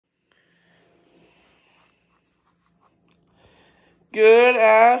Good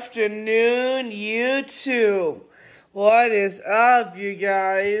afternoon, YouTube. What is up, you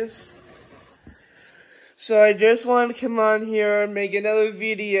guys? So I just wanted to come on here and make another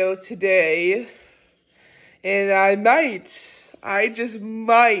video today. And I just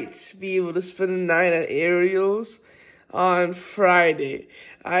might be able to spend the night at Ariel's on Friday.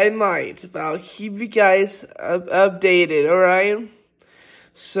 I might, but I'll keep you guys updated, alright?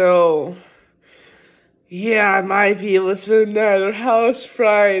 So, yeah, I might be able to spend the night at her house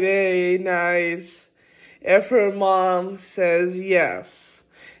Friday night. If her mom says yes,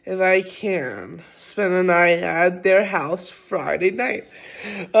 if I can spend the night at their house Friday night.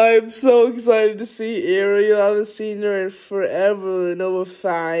 I'm so excited to see Ariel. I haven't seen her in forever, in over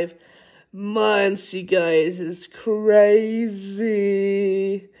 5 months, you guys. It's crazy.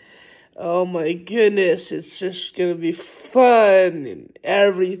 Oh my goodness, it's just gonna be fun and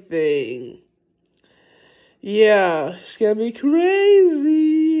everything. Yeah, it's gonna be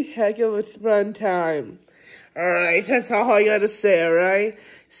crazy. Heck of a fun time. Alright, that's all I gotta say, alright?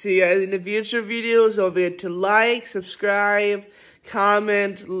 See you guys in the future videos. Don't forget to like, subscribe,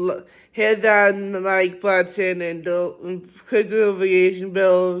 comment, hit that like button, and click the notification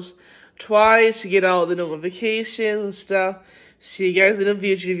bells twice to get all the notifications and stuff. See you guys in the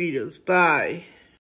future videos. Bye.